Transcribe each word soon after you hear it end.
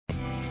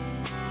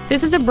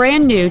This is a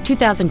brand new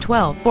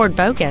 2012 Ford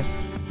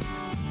Focus.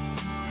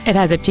 It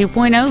has a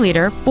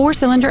 2.0-liter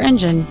four-cylinder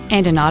engine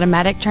and an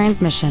automatic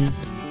transmission.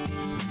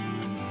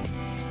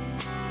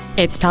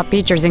 Its top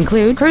features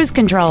include cruise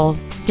control,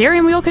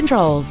 steering wheel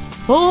controls,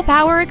 full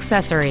power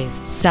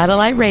accessories,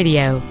 satellite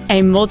radio,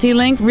 a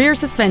multi-link rear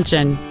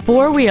suspension,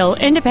 four-wheel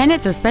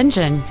independent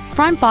suspension,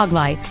 front fog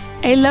lights,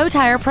 a low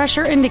tire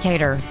pressure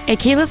indicator, a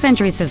keyless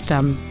entry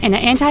system, and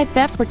an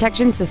anti-theft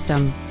protection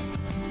system.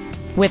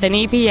 With an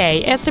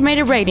EPA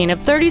estimated rating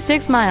of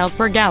 36 miles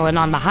per gallon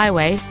on the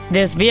highway,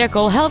 this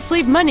vehicle helps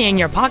leave money in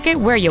your pocket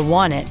where you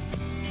want it.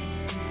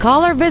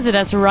 Call or visit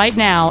us right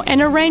now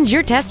and arrange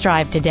your test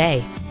drive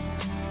today.